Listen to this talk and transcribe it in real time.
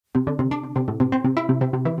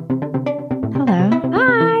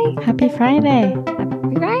Friday.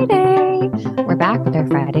 Happy Friday. We're back with our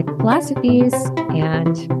Friday philosophies.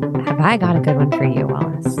 And have I got a good one for you,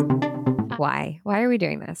 Wallace? Why? Why are we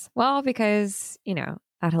doing this? Well, because,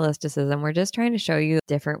 at Holisticism, we're just trying to show you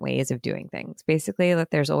different ways of doing things. Basically,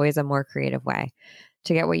 that there's always a more creative way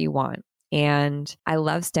to get what you want. And I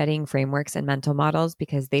love studying frameworks and mental models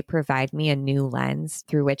because they provide me a new lens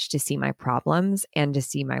through which to see my problems and to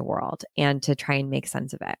see my world and to try and make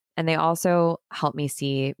sense of it. And they also help me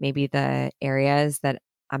see maybe the areas that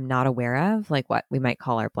I'm not aware of, like what we might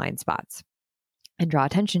call our blind spots, and draw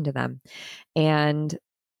attention to them. And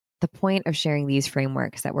the point of sharing these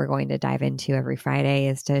frameworks that we're going to dive into every Friday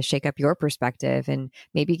is to shake up your perspective and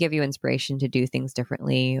maybe give you inspiration to do things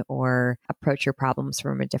differently or approach your problems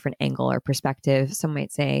from a different angle or perspective. Some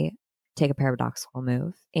might say, take a paradoxical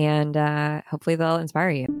move, and hopefully they'll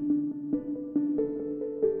inspire you.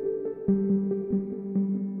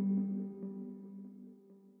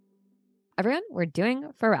 Everyone, we're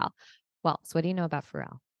doing Pharrell. Well, so what do you know about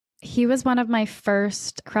Pharrell? He was one of my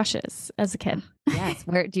first crushes as a kid. Yes.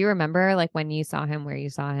 Where do you remember, like, when you saw him, where you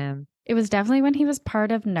saw him? It was definitely when he was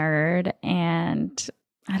part of Nerd. And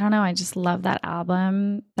I don't know, I just love that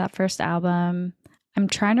album, that first album. I'm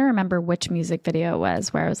trying to remember which music video it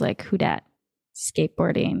was where I was like, who dat?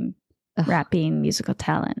 Skateboarding, rapping, musical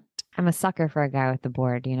talent. I'm a sucker for a guy with the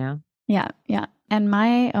board, Yeah, yeah. And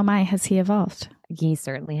oh my, has he evolved? He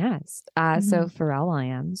certainly has. So Pharrell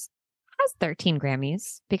Williams has 13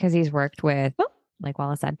 Grammys because he's worked with, like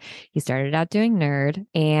Wallace said, he started out doing Nerd,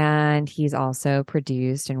 and he's also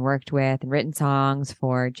produced and worked with and written songs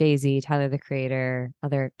for Jay-Z, Tyler the Creator,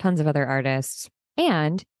 tons of other artists.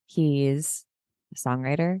 And he's a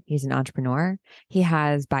songwriter. He's an entrepreneur. He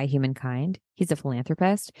has By Humankind. He's a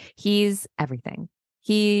philanthropist. He's everything.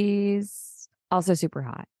 He's also super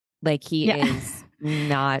hot. Like he is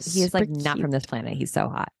not from this planet. He's so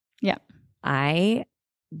hot. Yeah. I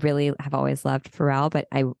really have always loved Pharrell, but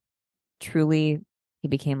he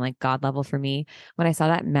became like God level for me when I saw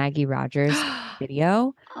that Maggie Rogers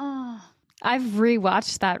video. Oh, I've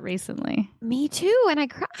rewatched that recently. Me too. And I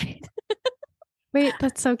cried. Wait,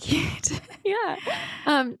 that's so cute.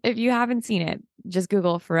 Yeah. If you haven't seen it, just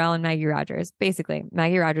Google Pharrell and Maggie Rogers. Basically,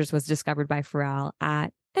 Maggie Rogers was discovered by Pharrell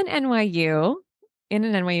at in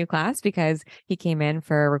an NYU class because he came in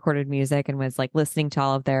for recorded music and was like listening to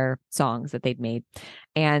all of their songs that they'd made.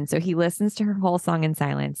 And so he listens to her whole song in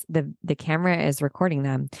silence. The camera is recording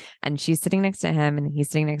them, and she's sitting next to him and he's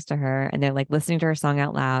sitting next to her, and they're like listening to her song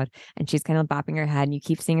out loud, and she's kind of bopping her head, and you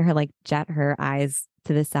keep seeing her like jet her eyes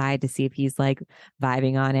to the side to see if he's like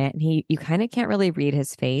vibing on it. And you kind of can't really read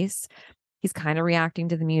his face. He's kind of reacting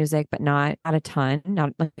to the music, but not a ton,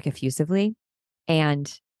 not like effusively. And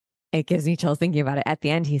it gives me chills thinking about it. At the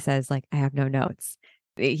end, he says, like, I have no notes.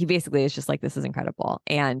 He basically is just like, this is incredible.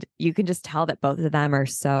 And you can just tell that both of them are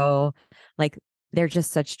so, like, they're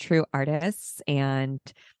just such true artists. And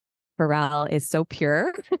Pharrell is so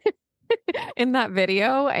pure in that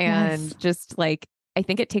video. And just like, I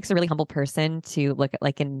think it takes a really humble person to look at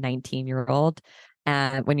like a 19-year-old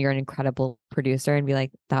when you're an incredible producer and be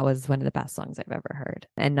like, that was one of the best songs I've ever heard.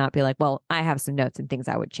 And not be like, well, I have some notes and things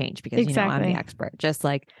I would change because, I'm the expert. Just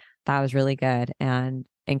like, that was really good and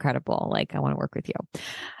incredible. Like, I want to work with you.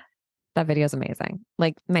 That video is amazing.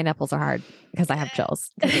 Like, my nipples are hard because I have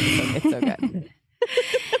chills. It's so good.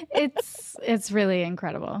 It's really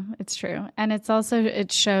incredible. It's true. And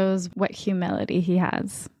it shows what humility he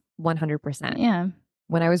has. 100%. Yeah.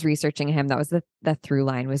 When I was researching him, that was the through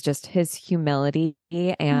line, was just his humility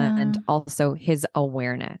and also his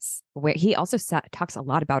awareness. Where he also talks a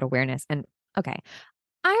lot about awareness. And okay,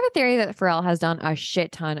 I have a theory that Pharrell has done a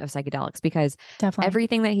shit ton of psychedelics because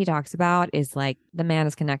everything that he talks about is like, the man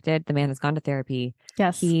is connected. The man has gone to therapy.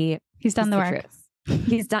 Yes. He's done the work.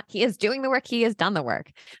 He is doing the work. He has done the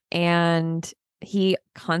work. And he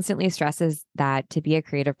constantly stresses that to be a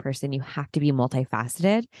creative person, you have to be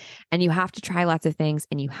multifaceted and you have to try lots of things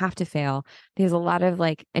and you have to fail. There's a lot of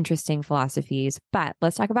like interesting philosophies, but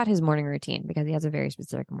let's talk about his morning routine because he has a very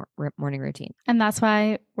specific morning routine. And that's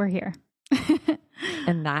why we're here.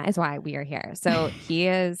 And that is why we are here. So he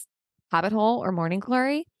is habit hole or morning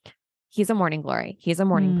glory. He's a morning glory. He's a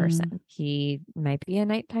morning person. He might be a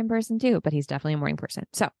nighttime person too, but he's definitely a morning person.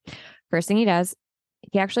 So first thing he does,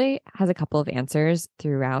 he actually has a couple of answers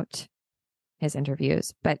throughout his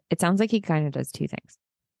interviews, but it sounds like he kind of does two things.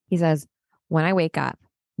 He says, when I wake up,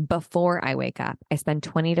 before I wake up, I spend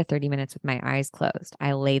 20 to 30 minutes with my eyes closed.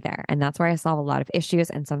 I lay there, and that's where I solve a lot of issues,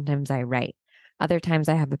 and sometimes I write. Other times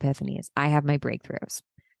I have epiphanies. I have my breakthroughs.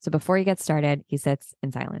 So before he gets started, he sits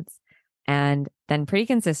in silence. And then pretty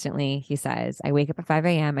consistently, he says, I wake up at 5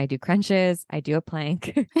 a.m., I do crunches, I do a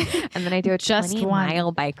plank, and then I do a Just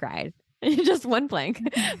 20-mile bike ride. Just one plank.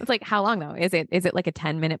 It's like, how long though? Is it like a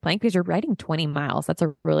 10-minute plank? Because you're riding 20 miles. That's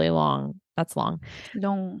that's long.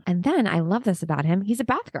 Long. And then I love this about him. He's a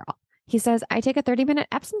bath girl. He says, I take a 30-minute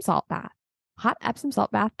Epsom salt bath, hot Epsom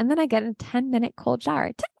salt bath, and then I get a 10-minute cold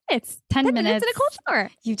shower. 10 minutes. 10 minutes in a cold shower.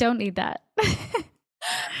 You don't need that.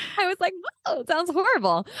 I was like, whoa, it sounds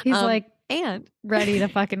horrible. He's like, and ready to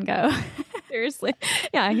fucking go. Seriously.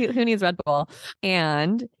 Yeah. Who needs Red Bull?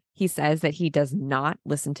 And he says that he does not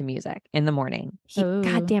listen to music in the morning.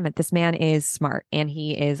 God damn it. This man is smart and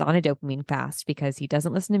he is on a dopamine fast because he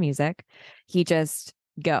doesn't listen to music. He just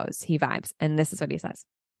goes, he vibes. And this is what he says.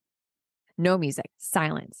 No music,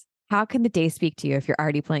 silence. How can the day speak to you if you're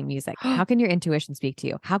already playing music? How can your intuition speak to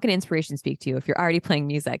you? How can inspiration speak to you if you're already playing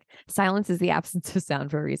music? Silence is the absence of sound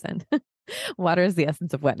for a reason. Water is the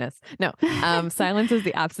essence of wetness. No, silence is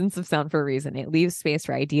the absence of sound for a reason. It leaves space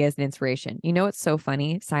for ideas and inspiration. You know what's so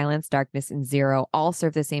funny? Silence, darkness, and zero all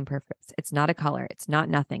serve the same purpose. It's not a color. It's not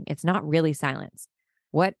nothing. It's not really silence.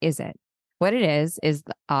 What is it? What it is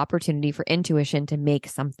the opportunity for intuition to make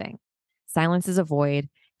something. Silence is a void.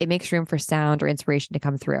 It makes room for sound or inspiration to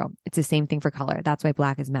come through. It's the same thing for color. That's why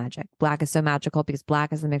black is magic. Black is so magical because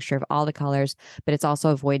black is a mixture of all the colors, but it's also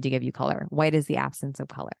a void to give you color. White is the absence of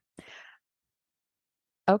color.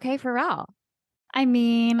 Okay, Pharrell. I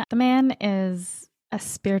mean, the man is a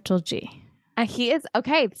spiritual G. He is.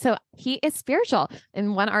 Okay, so he is spiritual.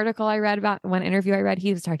 In one interview I read,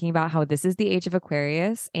 he was talking about how this is the age of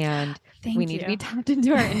Aquarius and we need to be tapped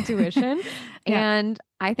into our intuition. Yeah. And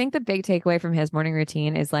I think the big takeaway from his morning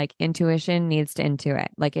routine is like intuition needs to intuit.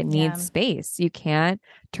 Like it needs space. You can't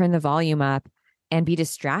turn the volume up and be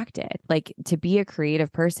distracted. Like to be a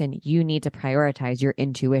creative person, you need to prioritize your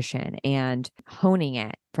intuition and honing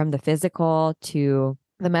it from the physical to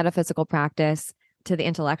the metaphysical practice to the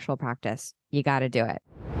intellectual practice. You got to do it.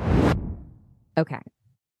 Okay.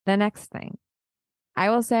 The next thing. I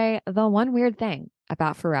will say the one weird thing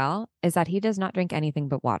about Pharrell is that he does not drink anything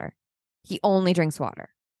but water. He only drinks water.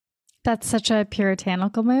 That's such a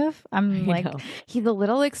puritanical move. I'm like, he's a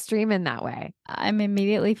little extreme in that way. I'm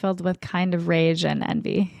immediately filled with kind of rage and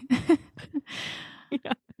envy.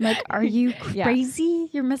 Yeah. Like, are you crazy?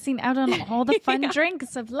 You're missing out on all the fun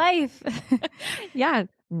drinks of life. Yeah.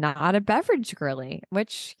 Not a beverage girly,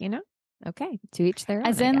 which, okay, to each their own.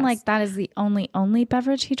 As in, like, that is the only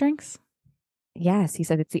beverage he drinks? Yes. He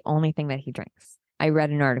said it's the only thing that he drinks. I read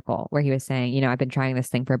an article where he was saying, I've been trying this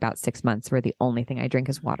thing for about 6 months where the only thing I drink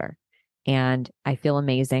is water. And I feel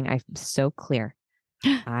amazing. I'm so clear.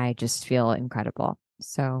 I just feel incredible.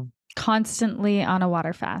 So constantly on a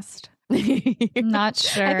water fast. Not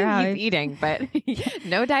sure I think how he's eating, but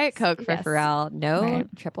no Diet Coke for Pharrell, no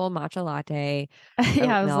triple matcha latte,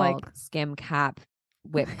 I was like skim cap,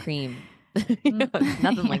 whipped cream,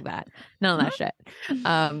 nothing like that. None of that shit.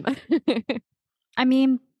 I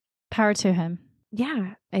mean, power to him.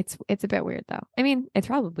 Yeah, it's a bit weird though. I mean, it's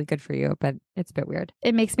probably good for you, but it's a bit weird.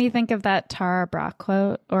 It makes me think of that Tara Brach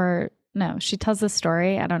quote, or no, she tells a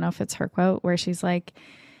story. I don't know if it's her quote, where she's like,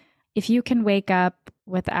 if you can wake up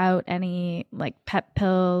without any like pep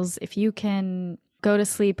pills, if you can go to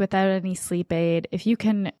sleep without any sleep aid, if you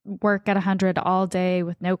can work at 100 all day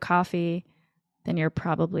with no coffee, then you're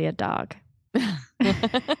probably a dog.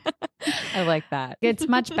 I like that. It's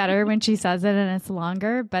much better when she says it and it's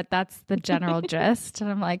longer, but that's the general gist. And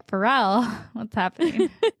I'm like, Pharrell, what's happening?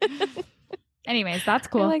 Anyways, that's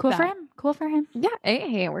cool. Like cool that. for him. Cool for him. Yeah.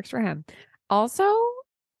 Hey, it works for him. Also,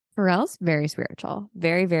 Pharrell's very spiritual,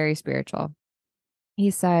 very, very spiritual.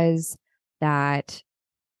 He says that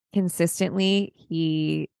consistently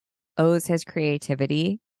he owes his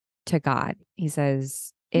creativity to God. He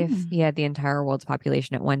says, if he had the entire world's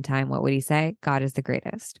population at one time, what would he say? God is the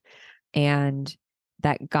greatest. And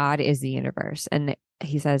that God is the universe. And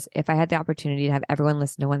he says, if I had the opportunity to have everyone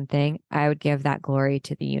listen to one thing, I would give that glory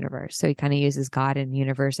to the universe. So he kind of uses God and the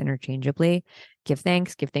universe interchangeably. Give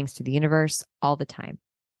thanks to the universe all the time.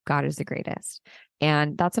 God is the greatest.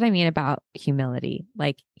 And that's what I mean about humility.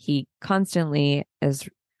 Like he constantly is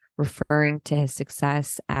referring to his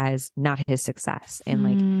success as not his success. And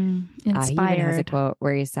like, he even has a quote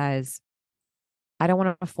where he says, I don't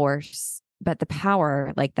want to force, but the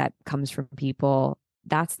power like that comes from people,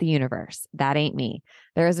 that's the universe. That ain't me.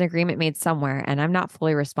 There is an agreement made somewhere and I'm not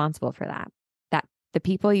fully responsible for that. That the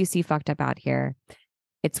people you see fucked up out here,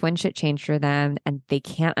 it's when shit changed for them and they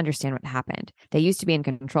can't understand what happened. They used to be in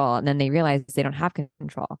control and then they realize they don't have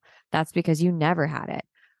control. That's because you never had it.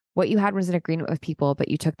 What you had was an agreement with people, but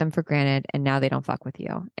you took them for granted and now they don't fuck with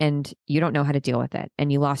you and you don't know how to deal with it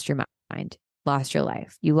and you lost your mind, lost your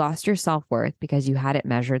life. You lost your self-worth because you had it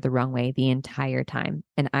measured the wrong way the entire time.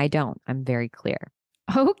 And I don't. I'm very clear.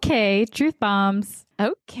 Okay, truth bombs.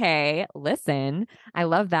 Okay, listen. I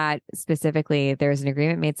love that specifically. There's an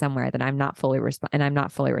agreement made somewhere that I'm not fully and I'm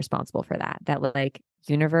not fully responsible for that. That like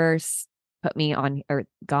universe put me on, or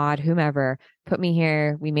God, whomever put me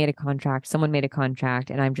here. We made a contract. Someone made a contract,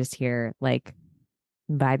 and I'm just here like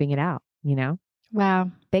vibing it out. You know,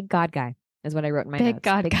 Wow. big God guy is what I wrote in my Big notes.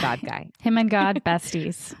 God Big guy. God guy. Him and God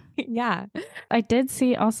besties. Yeah. I did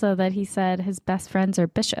see also that he said his best friends are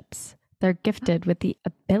bishops. They're gifted with the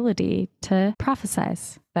ability to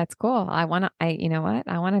prophesize. That's cool. You know what?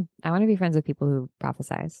 I want to be friends with people who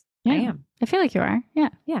prophesize. Yeah, I am. I feel like you are. Yeah.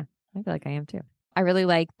 Yeah. I feel like I am too. I really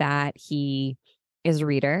like that he is a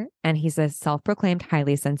reader and he's a self-proclaimed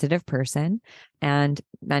highly sensitive person, and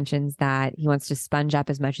mentions that he wants to sponge up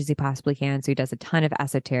as much as he possibly can. So he does a ton of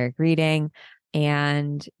esoteric reading,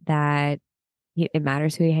 and that it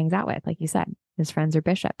matters who he hangs out with. Like you said, his friends are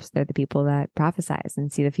bishops. They're the people that prophesize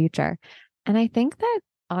and see the future. And I think that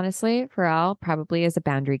honestly, Pharrell probably is a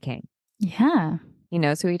boundary king. Yeah. He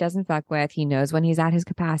knows who he doesn't fuck with. He knows when he's at his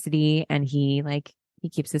capacity, and he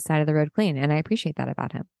keeps his side of the road clean. And I appreciate that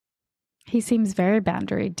about him. He seems very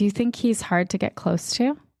boundary. Do you think he's hard to get close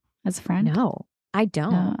to as a friend? No, I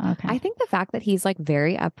don't. No? Okay. I think the fact that he's like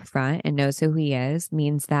very upfront and knows who he is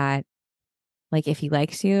means that like if he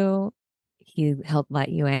likes you, he'll let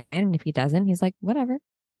you in. And if he doesn't, he's like, whatever.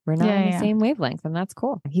 We're not on the same wavelength, and that's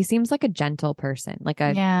cool. He seems like a gentle person, like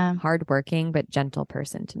a hardworking but gentle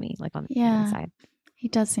person to me, like on the inside. He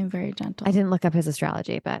does seem very gentle. I didn't look up his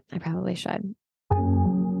astrology, but I probably should.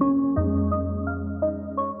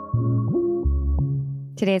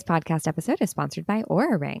 Today's podcast episode is sponsored by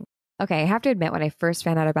Oura Ring. Okay, I have to admit, when I first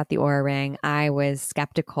found out about the Oura Ring, I was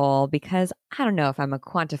skeptical because I don't know if I'm a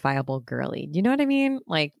quantifiable girly. You know what I mean?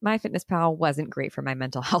 Like MyFitnessPal wasn't great for my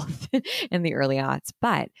mental health in the early aughts,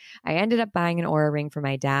 but I ended up buying an Oura Ring for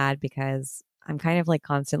my dad because I'm kind of like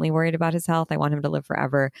constantly worried about his health. I want him to live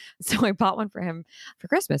forever. So I bought one for him for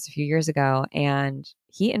Christmas a few years ago, and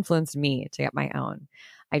he influenced me to get my own.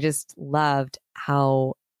 I just loved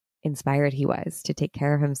how inspired he was to take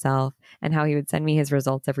care of himself, and how he would send me his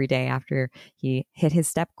results every day after he hit his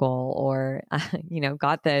step goal or,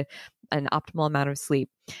 got an optimal amount of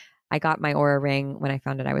sleep. I got my Oura Ring when I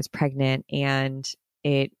found out I was pregnant, and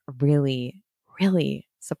it really, really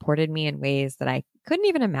supported me in ways that I couldn't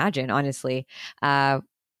even imagine, honestly,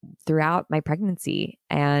 throughout my pregnancy.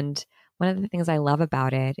 And one of the things I love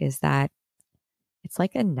about it is that it's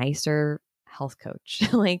like a nicer health coach.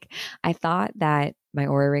 Like I thought that my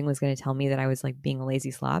Oura Ring was going to tell me that I was like being a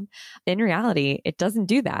lazy slob. In reality, it doesn't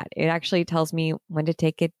do that. It actually tells me when to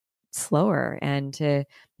take it slower and to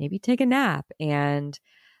maybe take a nap. And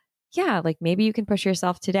yeah, like maybe you can push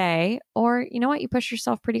yourself today, or you know what? You pushed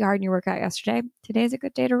yourself pretty hard in your workout yesterday. Today's a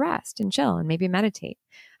good day to rest and chill and maybe meditate.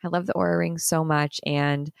 I love the Oura Ring so much.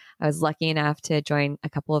 And I was lucky enough to join a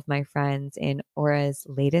couple of my friends in Aura's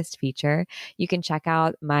latest feature. You can check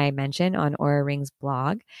out my mention on Oura Ring's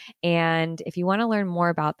blog. And if you want to learn more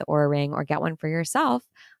about the Oura Ring or get one for yourself,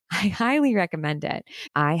 I highly recommend it.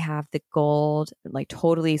 I have the gold, like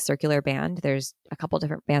totally circular band. There's a couple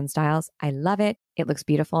different band styles. I love it. It looks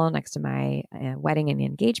beautiful next to my wedding and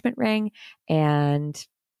engagement ring. And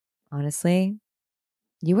honestly,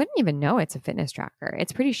 you wouldn't even know it's a fitness tracker.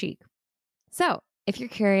 It's pretty chic. So if you're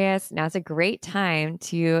curious, now's a great time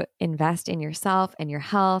to invest in yourself and your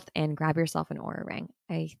health and grab yourself an Oura Ring.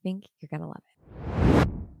 I think you're going to love it.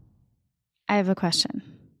 I have a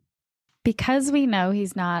question. Because we know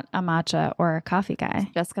he's not a matcha or a coffee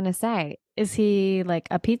guy. Just going to say. Is he like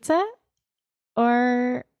a pizza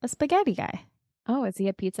or a spaghetti guy? Oh, is he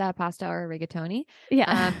a pizza, a pasta, or a rigatoni?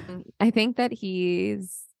 Yeah. I think that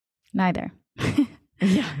he's... Neither.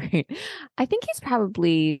 Yeah, right. I think he's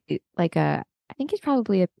probably a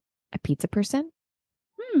pizza person.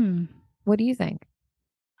 What do you think?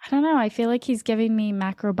 I don't know. I feel like he's giving me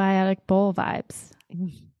macrobiotic bowl vibes.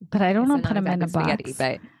 But I don't know, put him in a box.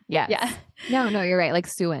 But yes. Yeah. No, you're right. Like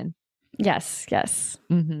Suin. Yes.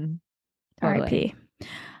 Mm-hmm. Totally.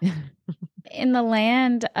 R.I.P. In the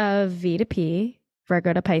land of V to P,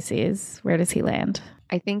 Virgo to Pisces, where does he land?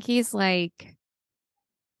 I think he's like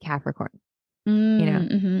Capricorn.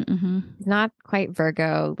 He's not quite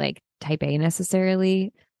Virgo, like type A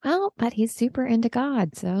necessarily. Well, but he's super into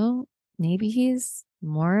God. So maybe he's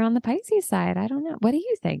more on the Pisces side. I don't know. What do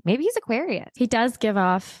you think? Maybe he's Aquarius. He does give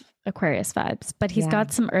off Aquarius vibes, but he's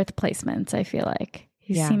got some earth placements, I feel like.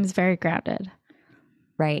 He seems very grounded.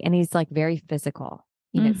 Right. And he's like very physical.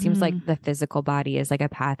 It seems like the physical body is like a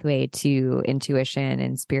pathway to intuition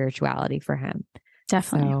and spirituality for him.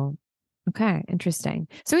 Definitely. So Okay, interesting.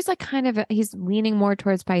 So he's like he's leaning more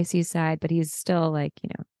towards Pisces side, but he's still like,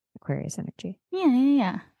 Aquarius energy.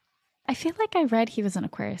 Yeah. I feel like I read he was an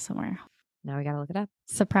Aquarius somewhere. Now we got to look it up.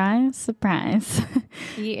 Surprise, surprise.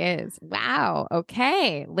 He is. Wow.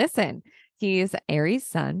 Okay. Listen, he's Aries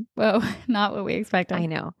sun. Whoa, not what we expected. I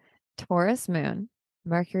know. Taurus moon,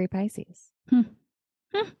 Mercury Pisces.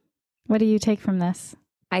 What do you take from this?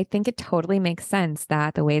 I think it totally makes sense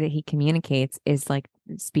that the way that he communicates is like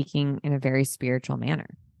speaking in a very spiritual manner.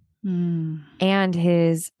 And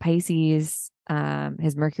his Pisces,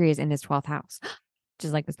 his Mercury is in his 12th house,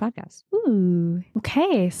 just like this podcast. Ooh,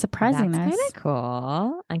 okay. Surprising That's us. kind of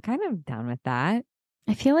cool. I'm kind of down with that.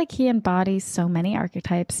 I feel like he embodies so many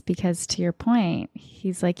archetypes because, to your point,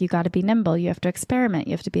 he's like, you got to be nimble. You have to experiment.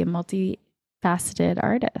 You have to be a multifaceted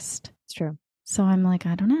artist. It's true. So I'm like,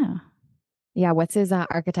 I don't know. Yeah. What's his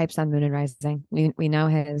archetype, sun, moon, and rising? We know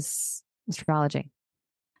his astrology.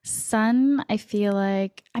 Sun, I feel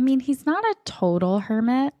like, I mean, he's not a total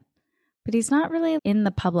hermit, but he's not really in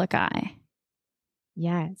the public eye.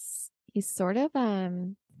 Yes. He's sort of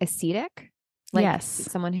ascetic. Like yes.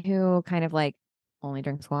 Someone who kind of like only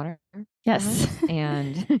drinks water. Yes.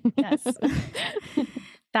 And yes.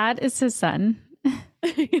 That is his sun.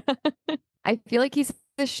 I feel like he's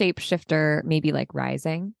the shapeshifter, maybe like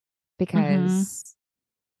rising, because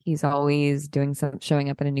he's always showing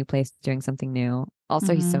up in a new place, doing something new.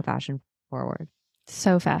 Also, he's so fashion forward.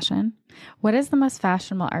 So fashion. What is the most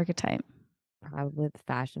fashionable archetype? Probably the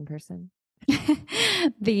fashion person.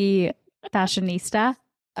 The fashionista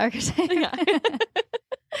archetype. Yeah.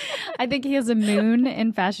 I think he has a moon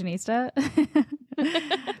in fashionista.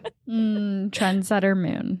 Trendsetter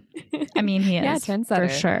moon. I mean, he is. Yeah, trendsetter.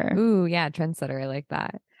 For sure. Ooh, yeah, trendsetter. I like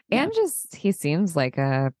that. Yeah. And just, he seems like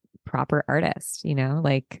a proper artist,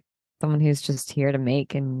 like someone who's just here to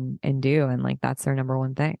make and do. And like, that's their number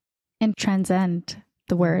one thing. And transcend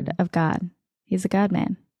the word of God. He's a God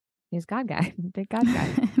man. He's God guy. Big God guy.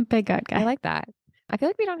 Big God guy. I like that. I feel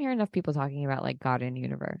like we don't hear enough people talking about like God and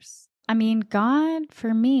universe. I mean, God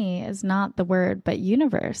for me is not the word, but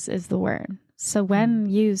universe is the word. So when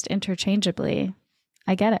used interchangeably,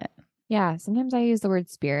 I get it. Yeah. Sometimes I use the word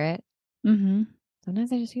spirit.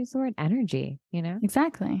 Sometimes I just use the word energy,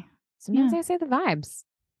 Exactly. Sometimes I say the vibes.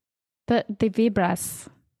 The vibras.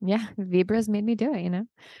 Yeah. Vibras made me do it,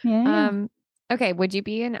 Yeah. Okay. Would you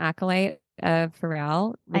be an acolyte of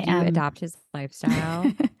Pharrell? Would you adopt his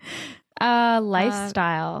lifestyle?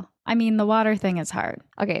 Lifestyle. I mean, the water thing is hard.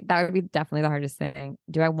 Okay. That would be definitely the hardest thing.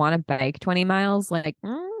 Do I want to bike 20 miles? Like,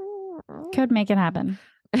 could make it happen.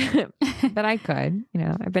 But I could,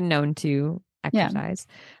 I've been known to exercise.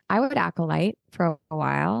 Yeah. I would acolyte for a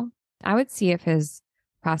while. I would see if his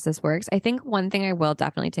process works. I think one thing I will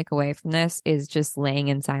definitely take away from this is just laying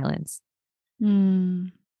in silence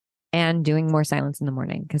and doing more silence in the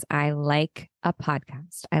morning, because I like a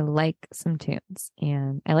podcast. I like some tunes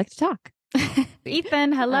and I like to talk.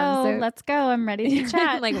 Ethan, hello. Let's go. I'm ready to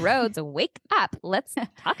chat. Like, Rhodes, wake up. Let's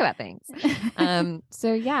talk about things.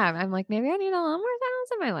 So yeah, I'm like, maybe I need a little more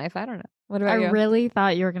silence in my life. I don't know. What about you? I really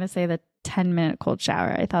thought you were going to say the 10-minute cold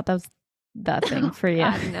shower. I thought that was the thing for you.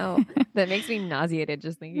 God, no, that makes me nauseated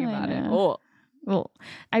just thinking about it. Oh, well,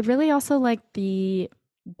 I really also like the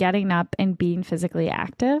getting up and being physically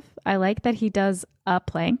active. I like that he does a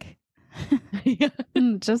plank.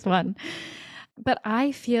 Just one. But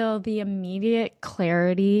I feel the immediate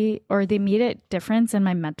clarity or the immediate difference in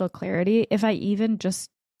my mental clarity if I even just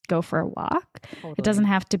go for a walk. Totally. It doesn't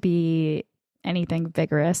have to be anything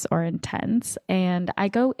vigorous or intense. And I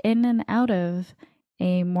go in and out of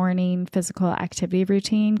a morning physical activity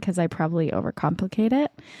routine because I probably overcomplicate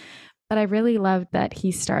it. But I really love that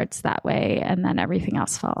he starts that way and then everything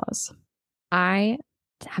else follows. I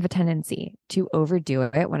have a tendency to overdo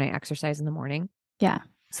it when I exercise in the morning. Yeah.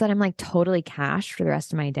 So that I'm like totally cashed for the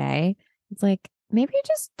rest of my day. It's like, maybe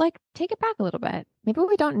just like take it back a little bit. Maybe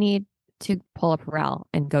we don't need to pull a Pharrell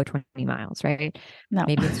and go 20 miles, right? No.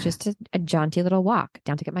 Maybe it's just a jaunty little walk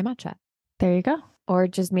down to get my matcha. There you go. Or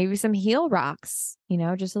just maybe some heel rocks,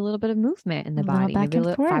 just a little bit of movement in the body. Maybe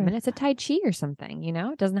 5 minutes of Tai Chi or something,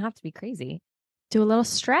 it doesn't have to be crazy. Do a little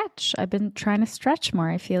stretch. I've been trying to stretch more.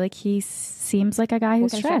 I feel like he seems like a guy who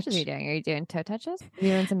stretches. What kind of stretches are you doing? Are you doing toe touches? Are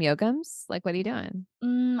you doing some yogams? Like, what are you doing?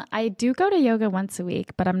 I do go to yoga once a week,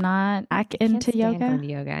 but I'm not into yoga. I can't going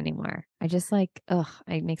to yoga anymore. I just it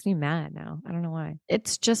makes me mad now. I don't know why.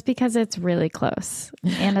 It's just because it's really close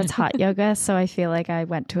and it's hot yoga. So I feel like I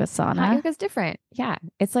went to a sauna. Hot yoga's different. Yeah.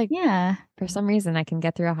 It's like, for some reason I can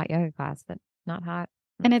get through a hot yoga class, but not hot.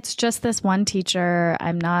 And it's just this one teacher.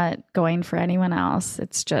 I'm not going for anyone else.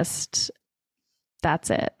 It's just,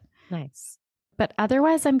 that's it. Nice. But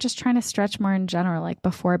otherwise, I'm just trying to stretch more in general, like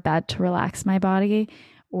before bed to relax my body,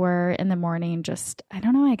 or in the morning. Just, I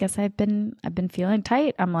don't know. I guess I've been feeling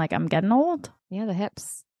tight. I'm like, I'm getting old. Yeah, the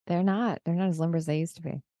hips, they're not as limber as they used to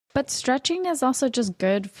be. But stretching is also just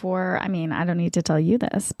good for, I mean, I don't need to tell you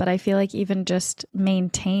this, but I feel like even just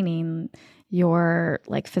maintaining your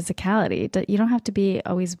like physicality, you don't have to be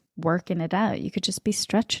always working it out. You could just be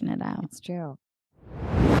stretching it out. It's true.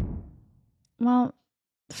 Well,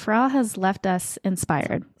 Pharrell has left us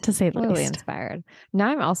inspired, to say the Totally least. inspired.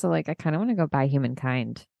 Now I'm also like, I kind of want to go buy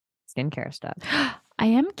Humankind skincare stuff. I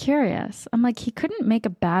am curious. I'm like, he couldn't make a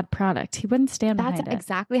bad product. He wouldn't stand behind it. That's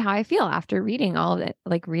exactly how I feel after reading all of it,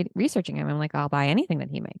 like researching him. I'm like, I'll buy anything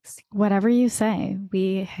that he makes. Whatever you say,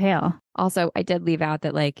 we hail. Also, I did leave out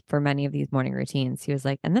that like for many of these morning routines, he was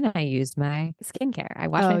like, and then I used my skincare. I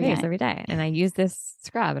wash my face every day and I use this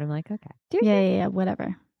scrub. And I'm like, okay. Yeah,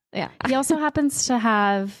 whatever. Yeah. He also happens to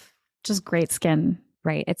have just great skin.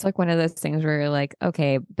 Right. It's like one of those things where you're like,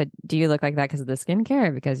 okay, but do you look like that because of the skincare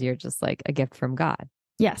or because you're just like a gift from God?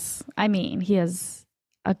 Yes. I mean, he is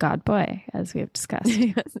a God boy, as we have discussed,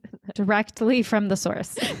 directly from the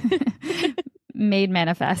source, made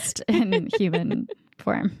manifest in human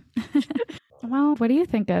form. Well, what do you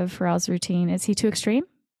think of Pharrell's routine? Is he too extreme?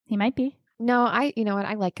 He might be. No, you know what?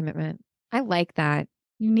 I like commitment. I like that.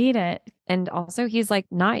 You need it. And also he's like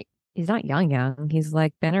he's not young. He's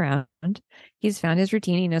like been around. He's found his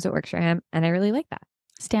routine. He knows what works for him. And I really like that.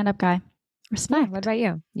 Stand up guy. Respect. Yeah, what about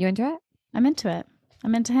you? You into it? I'm into it.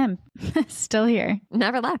 I'm into him. Still here.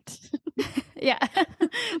 Never left. Yeah.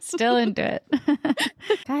 Still into it.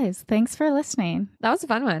 Guys, thanks for listening. That was a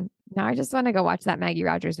fun one. Now I just want to go watch that Maggie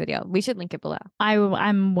Rogers video. We should link it below.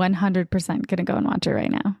 I'm 100% going to go and watch it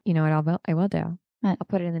right now. You know what I will do? What? I'll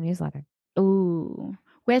put it in the newsletter. Ooh.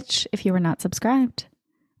 Which, if you were not subscribed,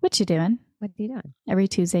 what you doing? What are you doing? Every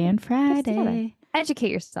Tuesday and Friday.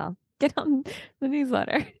 Educate yourself. Get on the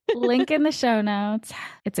newsletter. Link in the show notes.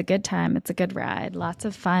 It's a good time. It's a good ride. Lots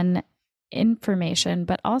of fun information,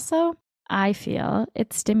 but also I feel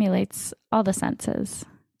it stimulates all the senses.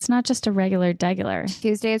 It's not just a regular degular.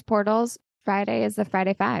 Tuesday is portals. Friday is the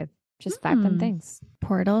Friday 5. Just 5 fun things.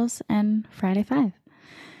 Portals and Friday 5.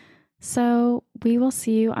 So we will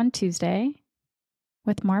see you on Tuesday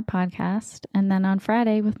with more podcast, and then on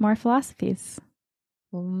Friday with more philosophies.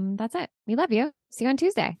 That's it. We love you. See you on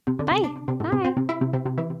Tuesday. Bye. Bye.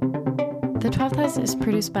 The 12th House is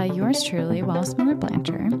produced by yours truly, Wallace Miller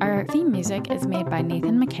Blanchard. Our theme music is made by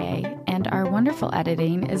Nathan McKay, and our wonderful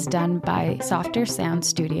editing is done by Softer Sound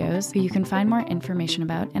Studios, who you can find more information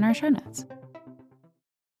about in our show notes.